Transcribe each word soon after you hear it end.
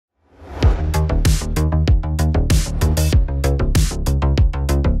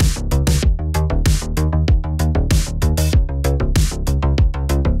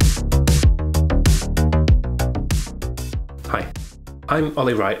I'm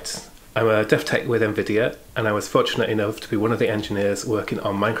Ollie Wright. I'm a dev tech with Nvidia, and I was fortunate enough to be one of the engineers working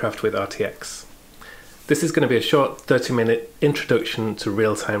on Minecraft with RTX. This is going to be a short 30-minute introduction to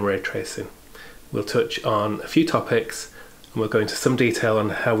real-time ray tracing. We'll touch on a few topics, and we'll go into some detail on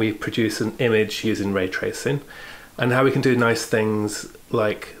how we produce an image using ray tracing, and how we can do nice things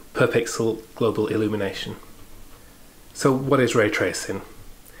like per pixel global illumination. So what is ray tracing?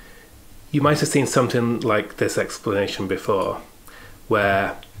 You might have seen something like this explanation before,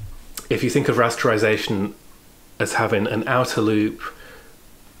 where if you think of rasterization as having an outer loop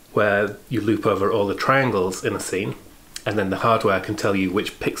where you loop over all the triangles in a scene, and then the hardware can tell you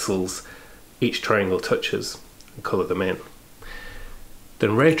which pixels each triangle touches and color them in,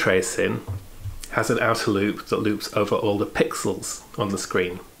 then ray tracing has an outer loop that loops over all the pixels on the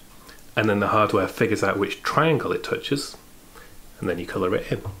screen, and then the hardware figures out which triangle it touches, and then you color it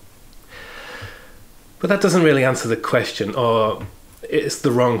in. But that doesn't really answer the question, or it's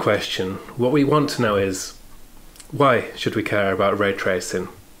the wrong question. What we want to know is, why should we care about ray tracing?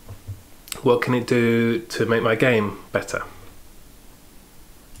 What can it do to make my game better?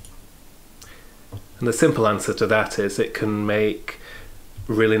 And the simple answer to that is it can make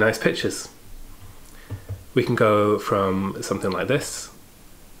really nice pictures. We can go from something like this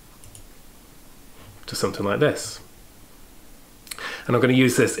to something like this. And I'm going to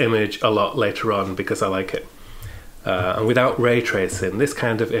use this image a lot later on because I like it. And without ray tracing, this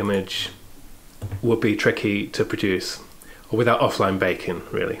kind of image would be tricky to produce, or without offline baking,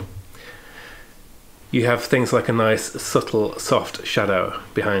 really. You have things like a nice, subtle, soft shadow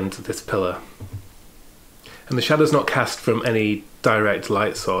behind this pillar. And the shadow's not cast from any direct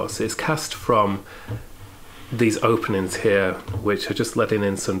light source, it's cast from these openings here, which are just letting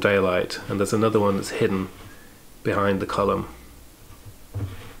in some daylight, and there's another one that's hidden behind the column.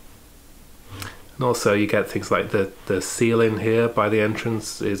 And also you get things like the ceiling here by the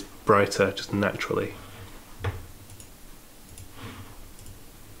entrance is brighter just naturally.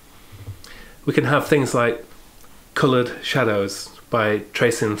 We can have things like coloured shadows by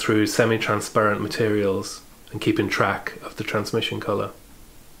tracing through semi-transparent materials and keeping track of the transmission colour.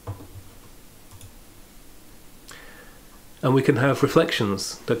 And we can have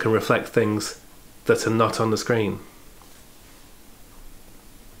reflections that can reflect things that are not on the screen.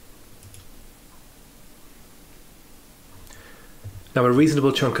 Now, a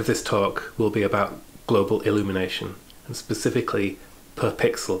reasonable chunk of this talk will be about global illumination, and specifically per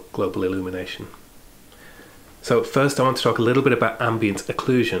pixel global illumination. So first I want to talk a little bit about ambient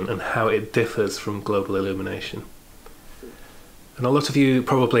occlusion and how it differs from global illumination. And a lot of you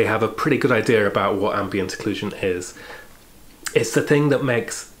probably have a pretty good idea about what ambient occlusion is. It's the thing that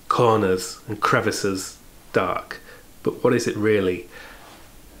makes corners and crevices dark. But what is it really?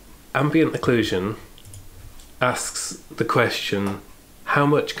 Ambient occlusion asks the question, how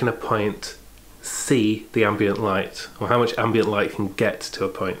much can a point see the ambient light, or how much ambient light can get to a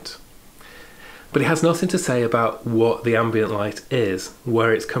point? But it has nothing to say about what the ambient light is,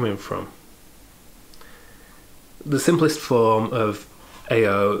 where it's coming from. The simplest form of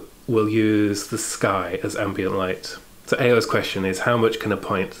AO will use the sky as ambient light. So AO's question is, how much can a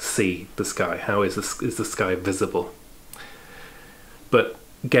point see the sky? How is the sky visible? But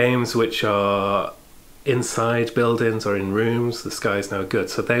games which are inside buildings or in rooms, the sky is no good.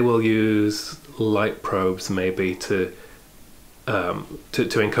 So they will use light probes maybe to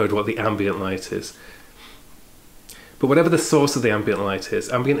encode what the ambient light is. But whatever the source of the ambient light is,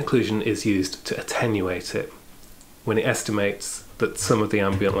 ambient occlusion is used to attenuate it when it estimates that some of the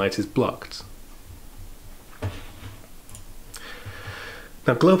ambient light is blocked.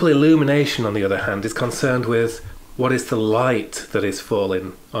 Now, global illumination, on the other hand, is concerned with what is the light that is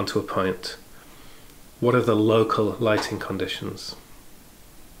falling onto a point. What are the local lighting conditions?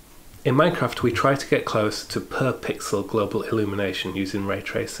 In Minecraft, we try to get close to per pixel global illumination using ray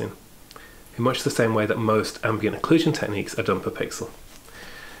tracing, in much the same way that most ambient occlusion techniques are done per pixel.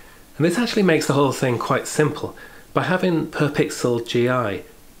 And this actually makes the whole thing quite simple. By having per pixel GI,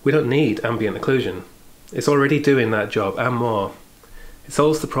 we don't need ambient occlusion. It's already doing that job and more. It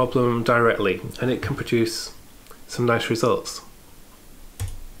solves the problem directly, and it can produce some nice results.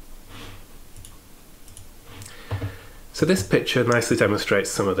 So this picture nicely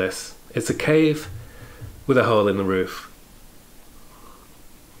demonstrates some of this. It's a cave with a hole in the roof.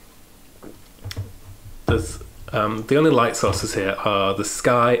 There's, the only light sources here are the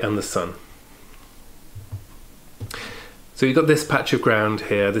sky and the sun. So you've got this patch of ground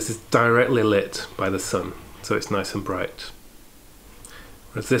here. This is directly lit by the sun, so it's nice and bright.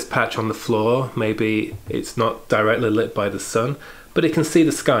 Whereas this patch on the floor, maybe it's not directly lit by the sun, but it can see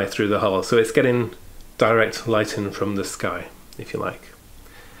the sky through the hole, so it's getting direct light in from the sky if you like.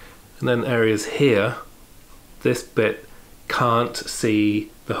 And then areas here, this bit can't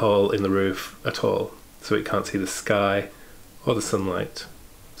see the hole in the roof at all. So it can't see the sky or the sunlight,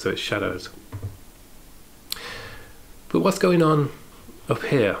 so it's shadowed. But what's going on up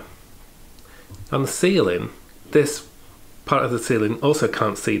here? On the ceiling, this part of the ceiling also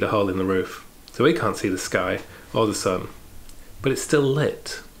can't see the hole in the roof, so it can't see the sky or the sun, but it's still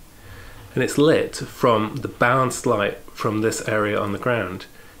lit. And it's lit from the bounced light from this area on the ground.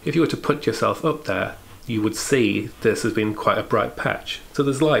 If you were to put yourself up there, you would see this as being quite a bright patch. So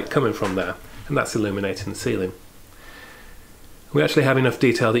there's light coming from there, and that's illuminating the ceiling. We actually have enough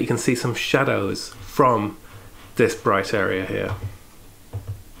detail that you can see some shadows from this bright area here.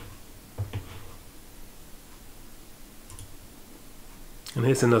 And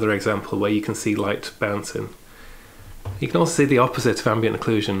here's another example where you can see light bouncing. You can also see the opposite of ambient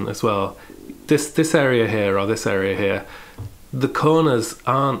occlusion as well. This area here, or this area here, the corners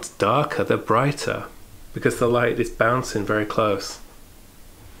aren't darker, they're brighter, because the light is bouncing very close.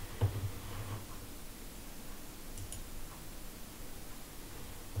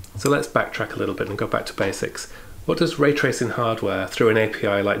 So let's backtrack a little bit and go back to basics. What does ray tracing hardware through an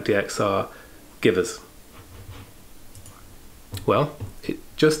API like DXR give us? Well, it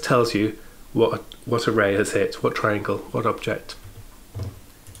just tells you what a ray has hit, what triangle, what object.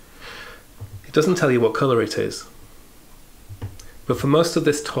 It doesn't tell you what colour it is. But for most of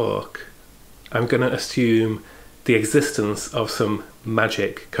this talk, I'm going to assume the existence of some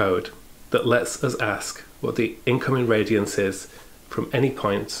magic code that lets us ask what the incoming radiance is from any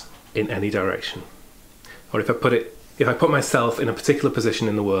point in any direction. Or if I put myself in a particular position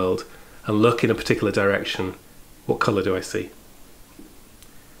in the world and look in a particular direction, what colour do I see?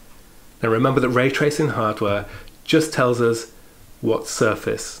 Now remember that ray tracing hardware just tells us what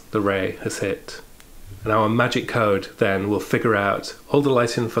surface the ray has hit. And our magic code then will figure out all the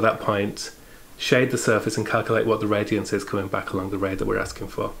lighting for that point, shade the surface and calculate what the radiance is coming back along the ray that we're asking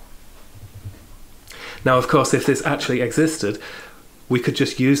for. Now of course, if this actually existed, we could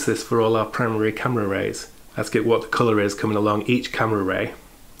just use this for all our primary camera rays, ask it what the colour is coming along each camera ray,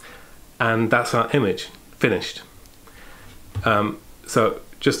 and that's our image, finished. So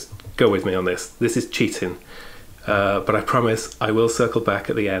just go with me on this. This is cheating, but I promise I will circle back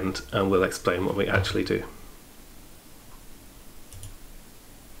at the end and we'll explain what we actually do.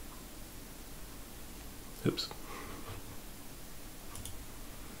 Oops.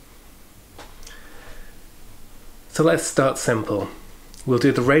 So let's start simple. We'll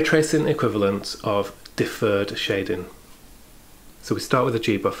do the ray tracing equivalent of deferred shading. So we start with a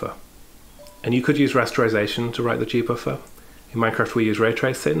G buffer. And you could use rasterization to write the G buffer. In Minecraft we use ray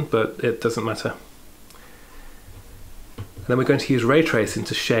tracing, but it doesn't matter. And then we're going to use ray tracing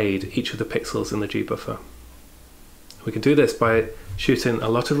to shade each of the pixels in the G buffer. We can do this by shooting a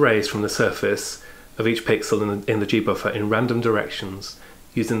lot of rays from the surface of each pixel in the G buffer in random directions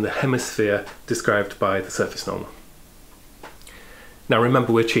using the hemisphere described by the surface normal. Now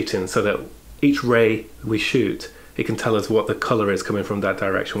remember, we're cheating so that each ray we shoot, it can tell us what the colour is coming from that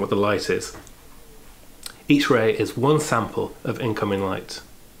direction, what the light is. Each ray is one sample of incoming light.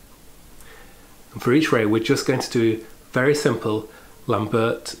 And for each ray, we're just going to do very simple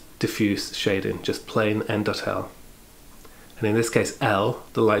Lambert diffuse shading, just plain n.l. And in this case, L,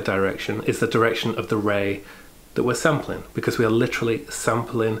 the light direction, is the direction of the ray that we're sampling, because we are literally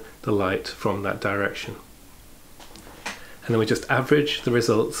sampling the light from that direction. And then we just average the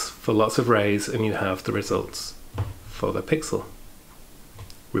results for lots of rays and you have the results for the pixel.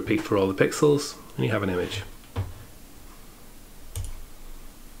 Repeat for all the pixels and you have an image.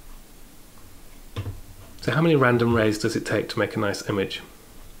 So how many random rays does it take to make a nice image?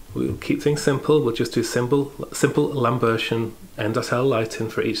 We'll keep things simple. We'll just do simple Lambertian n.l lighting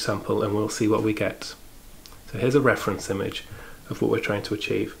for each sample and we'll see what we get. So here's a reference image of what we're trying to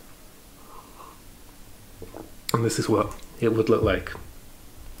achieve. And this is what it would look like,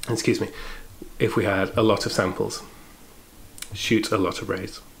 excuse me, if we had a lot of samples. Shoot a lot of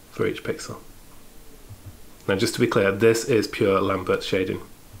rays for each pixel. Now just to be clear, this is pure Lambert shading,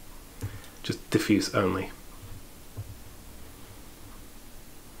 just diffuse only.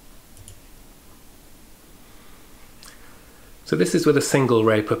 So this is with a single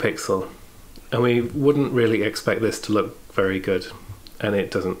ray per pixel, and we wouldn't really expect this to look very good, and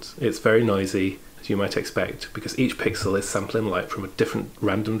it doesn't. It's very noisy, as you might expect, because each pixel is sampling light from a different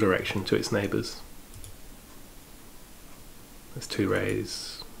random direction to its neighbours. There's 2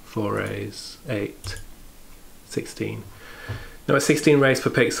 rays, 4 rays, 8, 16. Now at 16 rays per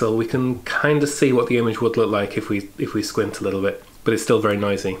pixel, we can kind of see what the image would look like if we squint a little bit, but it's still very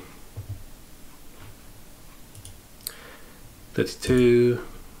noisy. 32,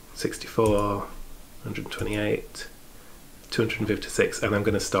 64, 128, 256, and I'm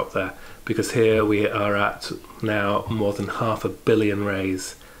going to stop there because here we are at now more than 500 million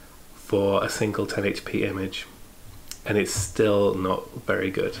rays for a single 1080p image, and it's still not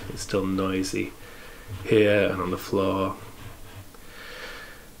very good. It's still noisy here and on the floor.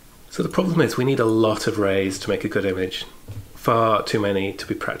 So the problem is we need a lot of rays to make a good image, far too many to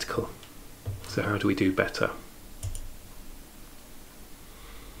be practical. So how do we do better?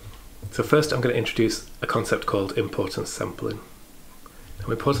 So first I'm going to introduce a concept called importance sampling.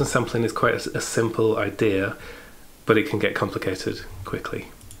 Now, importance sampling is quite a simple idea, but it can get complicated quickly.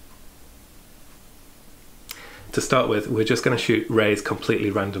 To start with, we're just going to shoot rays completely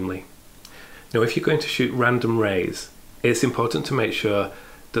randomly. Now, if you're going to shoot random rays, it's important to make sure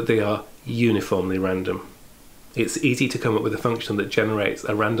that they are uniformly random. It's easy to come up with a function that generates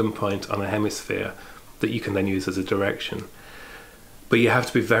a random point on a hemisphere that you can then use as a direction. But you have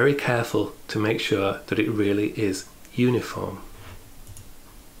to be very careful to make sure that it really is uniform.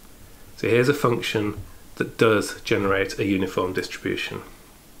 So here's a function that does generate a uniform distribution.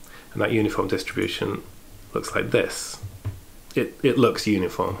 And that uniform distribution looks like this. It looks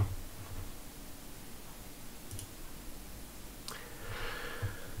uniform.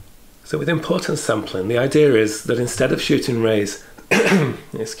 So with importance sampling, the idea is that instead of shooting rays,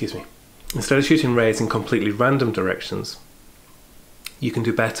 instead of shooting rays in completely random directions, you can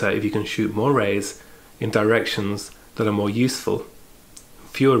do better if you can shoot more rays in directions that are more useful,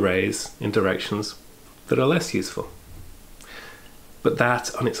 fewer rays in directions that are less useful. But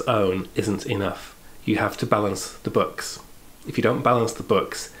that on its own isn't enough. You have to balance the books. If you don't balance the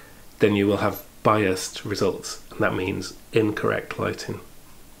books, then you will have biased results, and that means incorrect lighting.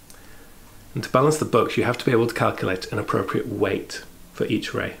 And to balance the books, you have to be able to calculate an appropriate weight for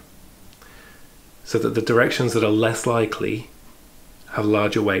each ray, so that the directions that are less likely have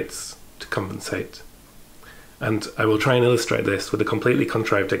larger weights to compensate. And I will try and illustrate this with a completely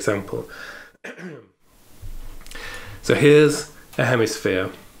contrived example. So here's a hemisphere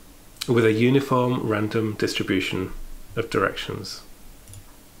with a uniform random distribution of directions.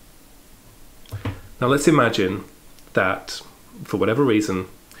 Now let's imagine that, for whatever reason,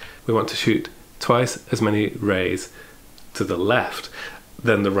 we want to shoot twice as many rays to the left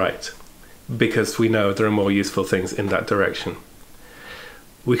than the right, because we know there are more useful things in that direction.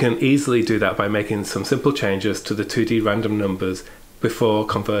 We can easily do that by making some simple changes to the 2D random numbers before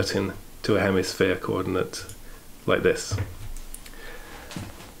converting to a hemisphere coordinate like this.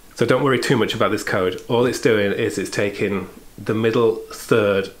 So don't worry too much about this code. All it's doing is it's taking the middle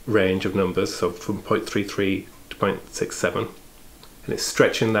third range of numbers, so from 0.33 to 0.67, and it's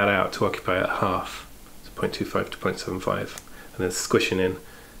stretching that out to occupy at half, so 0.25 to 0.75, and then squishing in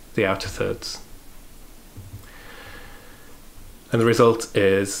the outer thirds. And the result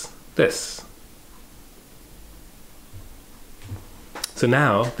is this. So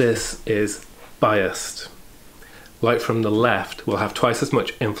now this is biased. Light from the left will have twice as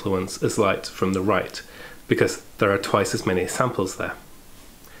much influence as light from the right, because there are twice as many samples there.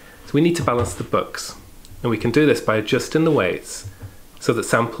 So we need to balance the books, and we can do this by adjusting the weights so that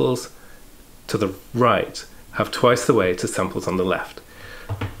samples to the right have twice the weight as samples on the left.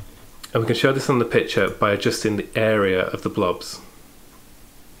 And we can show this on the picture by adjusting the area of the blobs.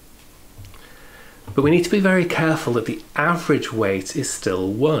 But we need to be very careful that the average weight is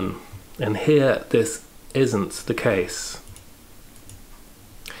still 1. And here this isn't the case.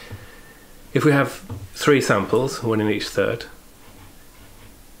 If we have 3 samples, 1 in each third,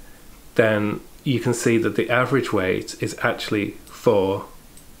 then you can see that the average weight is actually 4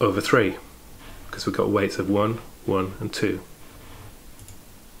 over 3, because we've got weights of 1, 1 and 2.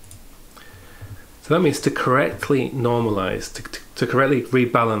 So that means to correctly normalize, to correctly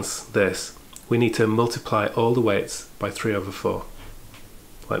rebalance this, we need to multiply all the weights by 3 over 4,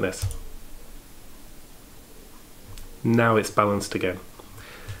 like this. Now it's balanced again.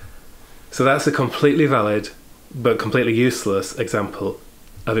 So that's a completely valid but completely useless example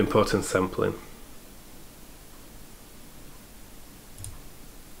of importance sampling.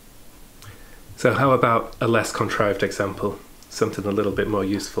 So how about a less contrived example, something a little bit more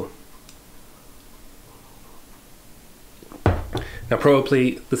useful? Now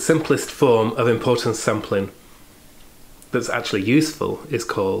probably the simplest form of importance sampling that's actually useful is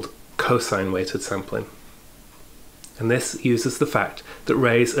called cosine weighted sampling. And this uses the fact that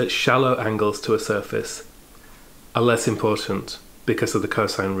rays at shallow angles to a surface are less important because of the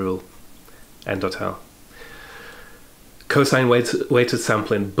cosine rule, n.l. Cosine weighted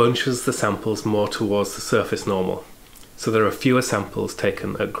sampling bunches the samples more towards the surface normal, so there are fewer samples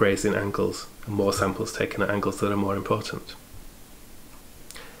taken at grazing angles and more samples taken at angles that are more important.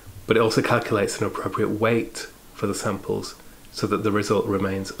 but it also calculates an appropriate weight for the samples so that the result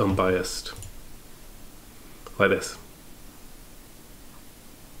remains unbiased, like this.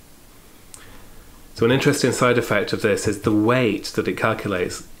 So an interesting side effect of this is the weight that it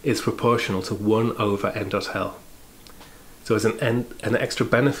calculates is proportional to 1 over n.l. So as an extra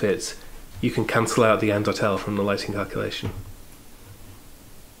benefit, you can cancel out the n.l from the lighting calculation.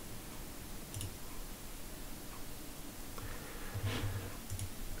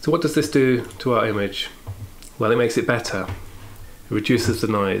 So what does this do to our image? Well, it makes it better. It reduces the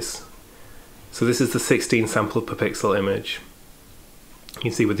noise. So this is the 16 sample per pixel image. You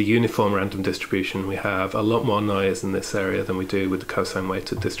can see with the uniform random distribution we have a lot more noise in this area than we do with the cosine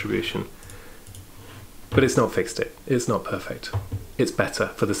weighted distribution. But it's not fixed it. It's not perfect. It's better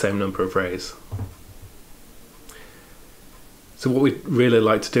for the same number of rays. So what we'd really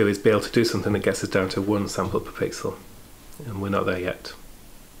like to do is be able to do something that gets us down to 1 sample per pixel. And we're not there yet.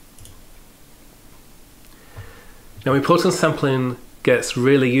 Now, importance sampling gets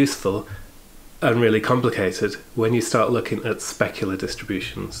really useful and really complicated when you start looking at specular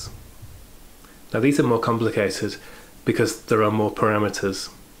distributions. Now, these are more complicated because there are more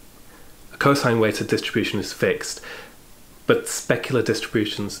parameters. A cosine weighted distribution is fixed, but specular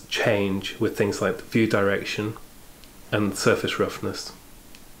distributions change with things like the view direction and surface roughness.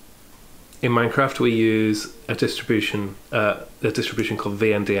 In Minecraft, we use a distribution called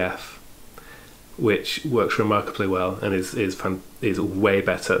VNDF, which works remarkably well and is way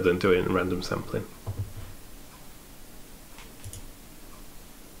better than doing random sampling.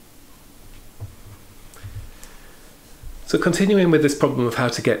 So continuing with this problem of how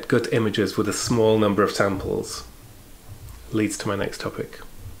to get good images with a small number of samples leads to my next topic.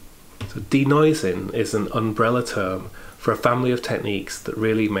 So denoising is an umbrella term for a family of techniques that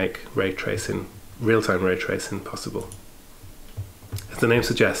really make ray tracing, real-time ray tracing possible. As the name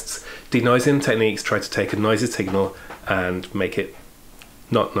suggests, denoising techniques try to take a noisy signal and make it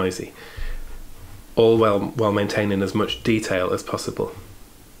not noisy, all while maintaining as much detail as possible.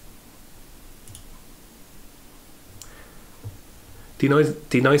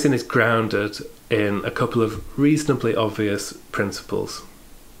 Denoising is grounded in a couple of reasonably obvious principles.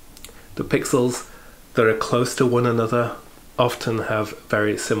 The pixels that are close to one another often have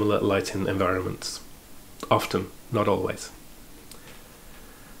very similar lighting environments. Often, not always.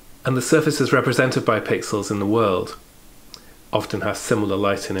 And the surfaces represented by pixels in the world often have similar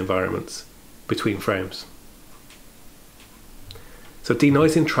lighting environments between frames. So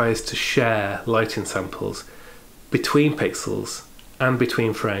denoising tries to share lighting samples between pixels and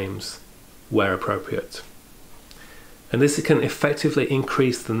between frames where appropriate. And this can effectively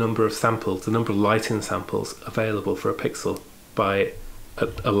increase the number of samples, the number of lighting samples available for a pixel by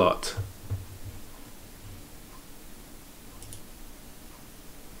a lot.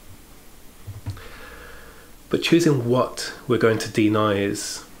 But choosing what we're going to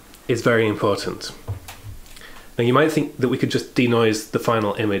denoise is very important. Now you might think that we could just denoise the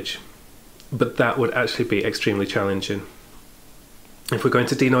final image, but that would actually be extremely challenging. If we're going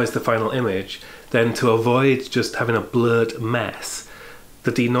to denoise the final image, then to avoid just having a blurred mess,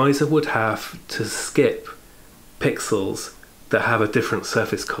 the denoiser would have to skip pixels that have a different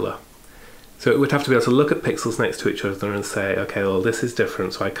surface color. So it would have to be able to look at pixels next to each other and say, okay, well, this is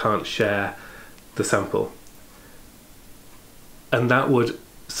different, so I can't share the sample. And that would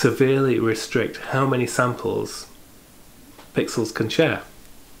severely restrict how many samples pixels can share,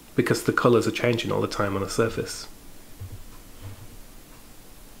 because the colors are changing all the time on a surface.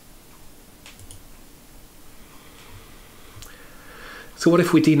 So what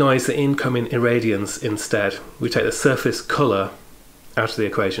if we denoise the incoming irradiance instead? We take the surface color out of the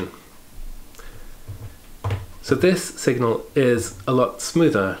equation. So this signal is a lot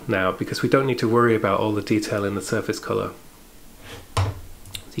smoother now because we don't need to worry about all the detail in the surface color.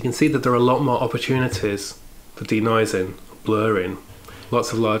 So you can see that there are a lot more opportunities for denoising, blurring,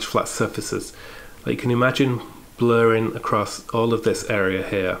 lots of large flat surfaces. Like you can imagine blurring across all of this area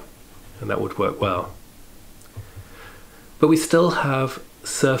here, and that would work well. But we still have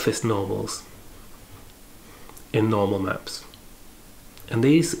surface normals in normal maps. And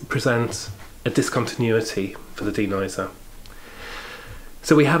these present a discontinuity for the denoiser.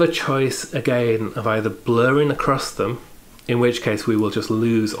 So we have a choice again of either blurring across them, in which case we will just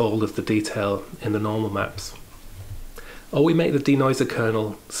lose all of the detail in the normal maps, or we make the denoiser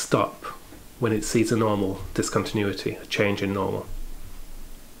kernel stop when it sees a normal discontinuity, a change in normal.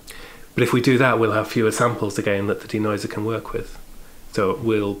 But if we do that, we'll have fewer samples again that the denoiser can work with. So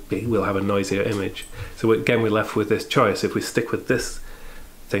we'll have a noisier image. So again, we're left with this choice. If we stick with this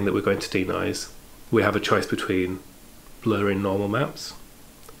thing that we're going to denoise, we have a choice between blurring normal maps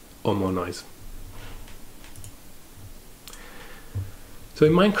or more noise. So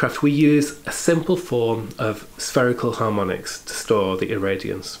in Minecraft we use a simple form of spherical harmonics to store the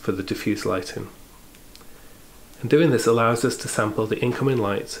irradiance for the diffuse lighting. And doing this allows us to sample the incoming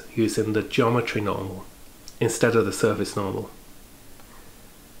light using the geometry normal instead of the surface normal.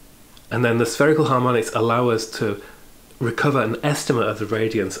 And then the spherical harmonics allow us to recover an estimate of the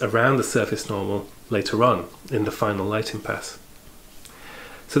radiance around the surface normal later on in the final lighting pass.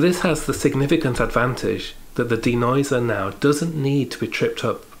 So this has the significant advantage that the denoiser now doesn't need to be tripped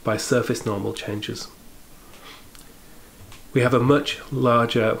up by surface normal changes. We have much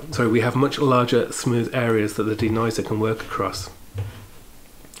larger smooth areas that the denoiser can work across.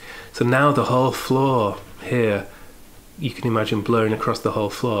 So now the whole floor here, you can imagine blurring across the whole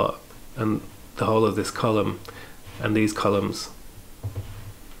floor and the whole of this column and these columns.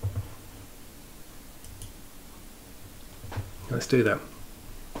 Let's do that.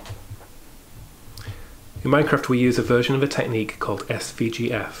 In Minecraft we use a version of a technique called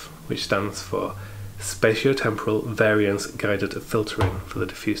SVGF, which stands for Spatiotemporal Variance Guided Filtering for the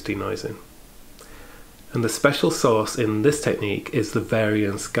diffuse denoising. And the special source in this technique is the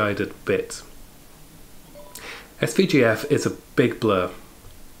variance guided bit. SVGF is a big blur,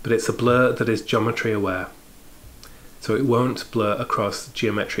 but it's a blur that is geometry aware. So it won't blur across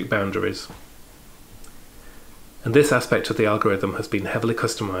geometric boundaries. And this aspect of the algorithm has been heavily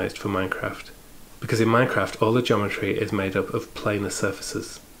customized for Minecraft, because in Minecraft all the geometry is made up of planar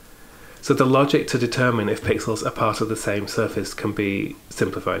surfaces. So the logic to determine if pixels are part of the same surface can be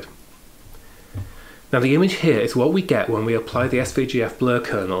simplified. Now the image here is what we get when we apply the SVGF blur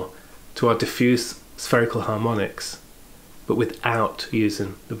kernel to our diffuse spherical harmonics, but without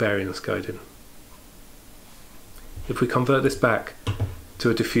using the variance guiding. If we convert this back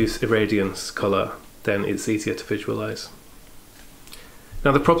to a diffuse irradiance color, then it's easier to visualize.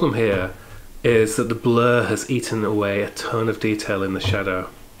 Now the problem here is that the blur has eaten away a ton of detail in the shadow,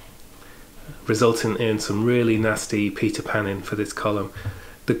 resulting in some really nasty Peter Panning for this column.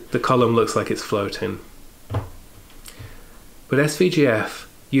 The column looks like it's floating. But SVGF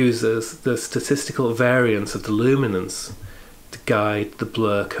uses the statistical variance of the luminance to guide the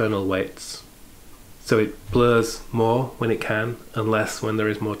blur kernel weights. So it blurs more when it can and less when there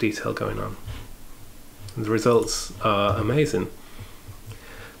is more detail going on. And the results are amazing.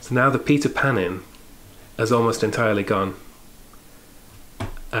 So now the Peter Panning has almost entirely gone.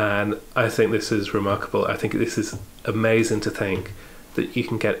 And I think this is remarkable. I think this is amazing to think that you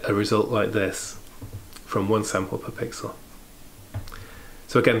can get a result like this from one sample per pixel.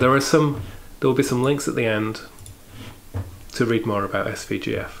 So again, there will be some links at the end to read more about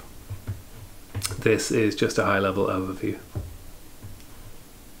SVGF. This is just a high-level overview.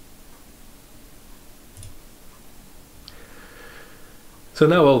 So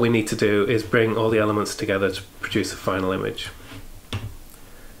now all we need to do is bring all the elements together to produce a final image.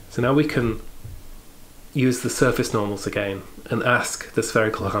 So now we can use the surface normals again and ask the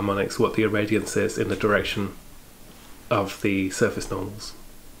spherical harmonics what the irradiance is in the direction of the surface normals.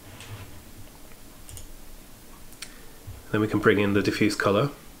 Then we can bring in the diffuse color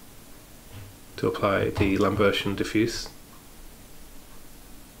to apply the Lambertian diffuse.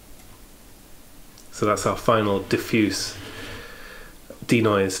 So that's our final diffuse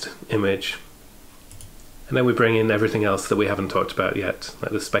denoised image. And then we bring in everything else that we haven't talked about yet,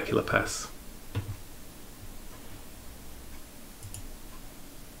 like the specular pass.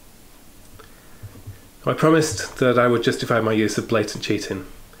 I promised that I would justify my use of blatant cheating.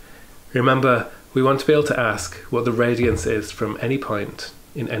 Remember, we want to be able to ask what the radiance is from any point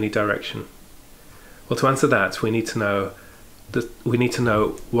in any direction. Well, to answer that, we need to know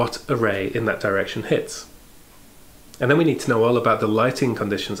what array in that direction hits. And then we need to know all about the lighting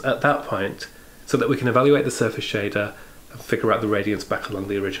conditions at that point so that we can evaluate the surface shader and figure out the radiance back along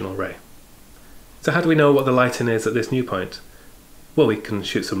the original ray. So how do we know what the lighting is at this new point? Well, we can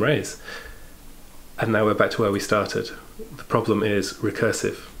shoot some rays. And now we're back to where we started. The problem is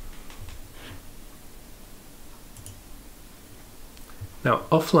recursive. Now,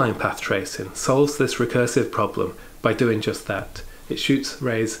 offline path tracing solves this recursive problem by doing just that. It shoots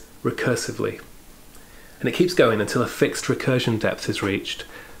rays recursively. And it keeps going until a fixed recursion depth is reached,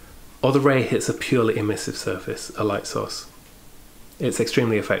 or the ray hits a purely emissive surface, a light source. It's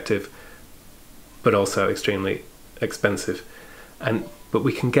extremely effective, but also extremely expensive. But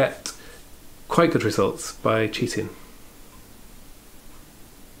we can get quite good results by cheating.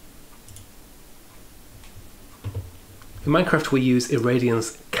 In Minecraft we use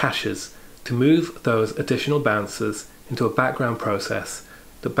irradiance caches to move those additional bounces into a background process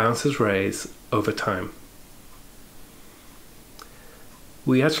that bounces rays over time.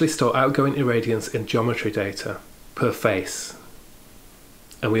 we actually store outgoing irradiance in geometry data per face,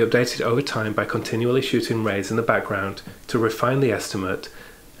 and we update it over time by continually shooting rays in the background to refine the estimate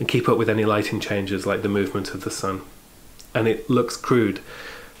and keep up with any lighting changes like the movement of the sun. And it looks crude,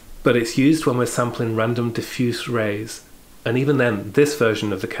 but it's used when we're sampling random diffuse rays, and even then this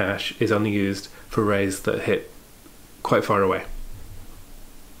version of the cache is only used for rays that hit quite far away.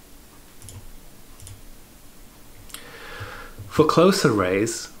 For closer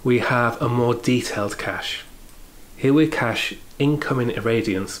rays, we have a more detailed cache. Here we cache incoming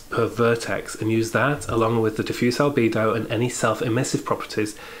irradiance per vertex and use that along with the diffuse albedo and any self-emissive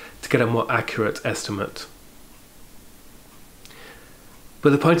properties to get a more accurate estimate. But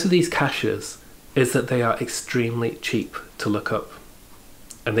the point of these caches is that they are extremely cheap to look up,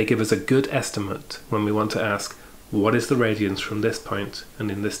 and they give us a good estimate when we want to ask what is the radiance from this point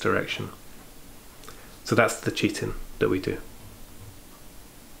and in this direction. So that's the cheating that we do.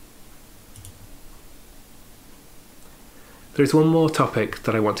 There is one more topic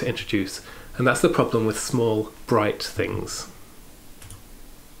that I want to introduce, and that's the problem with small, bright things.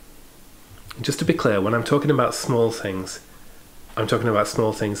 Just to be clear, when I'm talking about small things, I'm talking about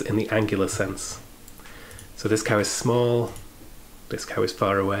small things in the angular sense. So this cow is small, this cow is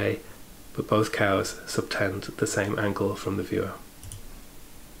far away, but both cows subtend the same angle from the viewer.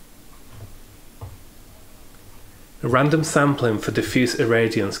 Random sampling for diffuse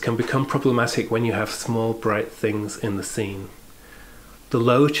irradiance can become problematic when you have small bright things in the scene. The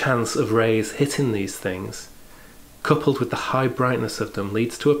low chance of rays hitting these things, coupled with the high brightness of them,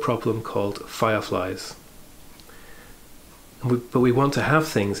 leads to a problem called fireflies. But we want to have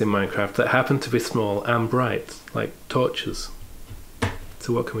things in Minecraft that happen to be small and bright, like torches.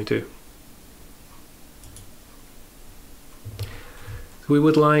 So what can we do? We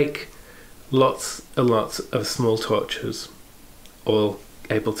would like lots and lots of small torches, all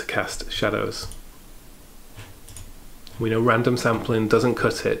able to cast shadows. We know random sampling doesn't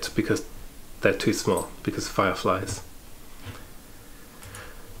cut it because they're too small, because of fireflies.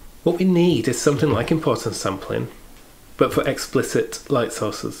 What we need is something like importance sampling, but for explicit light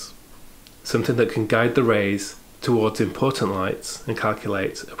sources. Something that can guide the rays towards important lights and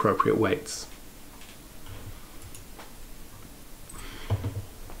calculate appropriate weights.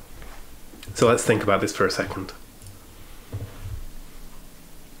 So let's think about this for a second.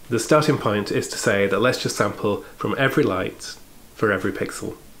 The starting point is to say that let's just sample from every light for every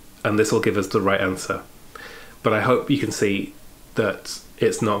pixel, and this will give us the right answer. But I hope you can see that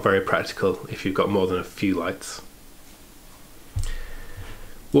it's not very practical if you've got more than a few lights.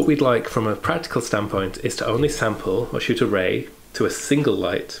 What we'd like from a practical standpoint is to only sample or shoot a ray to a single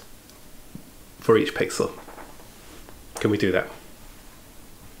light for each pixel. Can we do that?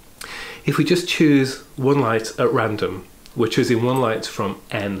 If we just choose one light at random, we're choosing one light from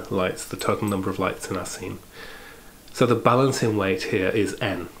n lights, the total number of lights in our scene. So the balancing weight here is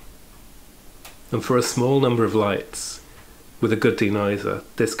n. And for a small number of lights, with a good denoiser,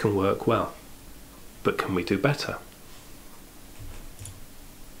 this can work well. But can we do better?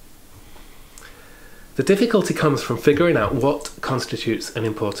 The difficulty comes from figuring out what constitutes an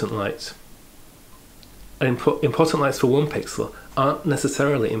important light. Important lights for one pixel aren't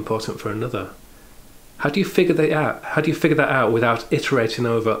necessarily important for another. How do you figure that out? How do you figure that out without iterating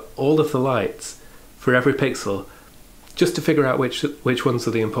over all of the lights for every pixel just to figure out which ones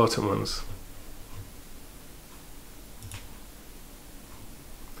are the important ones?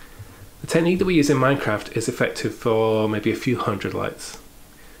 The technique that we use in Minecraft is effective for maybe a few hundred lights.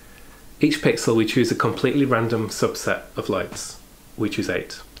 Each pixel we choose a completely random subset of lights. We choose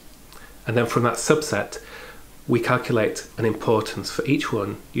 8. And then from that subset we calculate an importance for each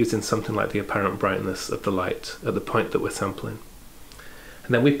one using something like the apparent brightness of the light at the point that we're sampling.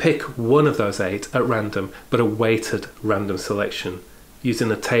 And then we pick one of those 8 at random, but a weighted random selection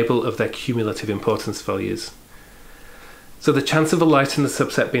using a table of their cumulative importance values. So the chance of a light in the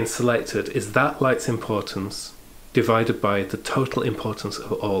subset being selected is that light's importance divided by the total importance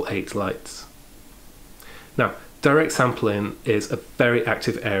of all 8 lights. Now, direct sampling is a very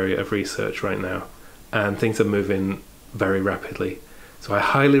active area of research right now, and things are moving very rapidly. So I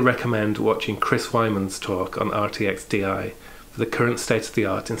highly recommend watching Chris Wyman's talk on RTX DI for the current state of the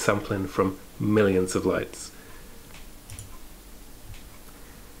art in sampling from millions of lights.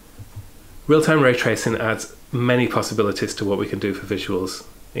 Real-time ray tracing adds many possibilities to what we can do for visuals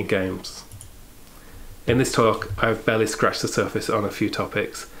in games. In this talk, I've barely scratched the surface on a few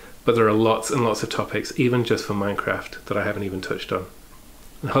topics, but there are lots and lots of topics, even just for Minecraft, that I haven't even touched on.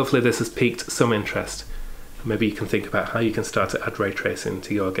 And hopefully this has piqued some interest. Maybe you can think about how you can start to add ray tracing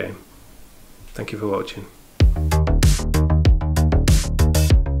to your game. Thank you for watching.